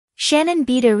Shannon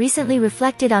Beador recently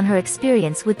reflected on her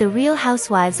experience with the Real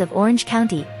Housewives of Orange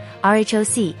County,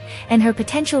 RHOC, and her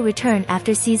potential return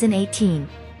after season 18.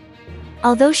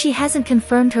 Although she hasn't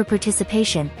confirmed her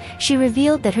participation, she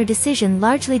revealed that her decision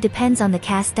largely depends on the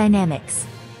cast dynamics.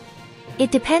 "It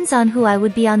depends on who I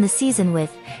would be on the season with,"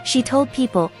 she told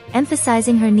People,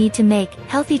 emphasizing her need to make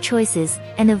healthy choices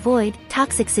and avoid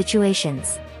toxic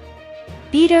situations.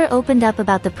 Beador opened up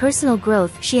about the personal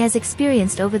growth she has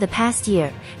experienced over the past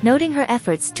year, noting her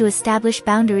efforts to establish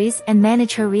boundaries and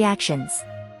manage her reactions.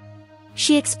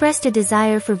 She expressed a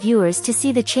desire for viewers to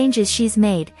see the changes she's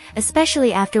made,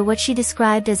 especially after what she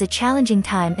described as a challenging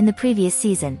time in the previous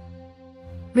season.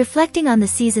 Reflecting on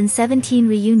the season 17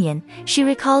 reunion, she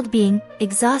recalled being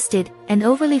exhausted and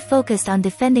overly focused on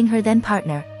defending her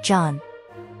then-partner, John.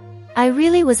 "I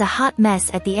really was a hot mess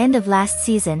at the end of last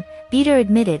season," Beador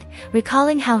admitted,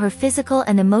 recalling how her physical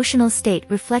and emotional state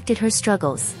reflected her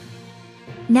struggles.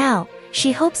 Now,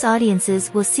 she hopes audiences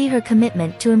will see her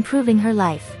commitment to improving her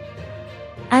life.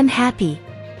 "I'm happy.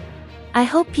 I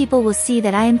hope people will see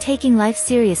that I am taking life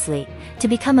seriously, to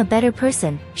become a better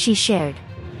person," she shared.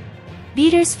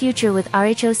 Beador's future with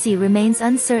RHOC remains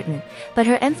uncertain, but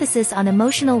her emphasis on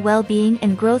emotional well-being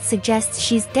and growth suggests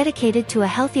she's dedicated to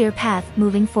a healthier path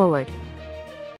moving forward.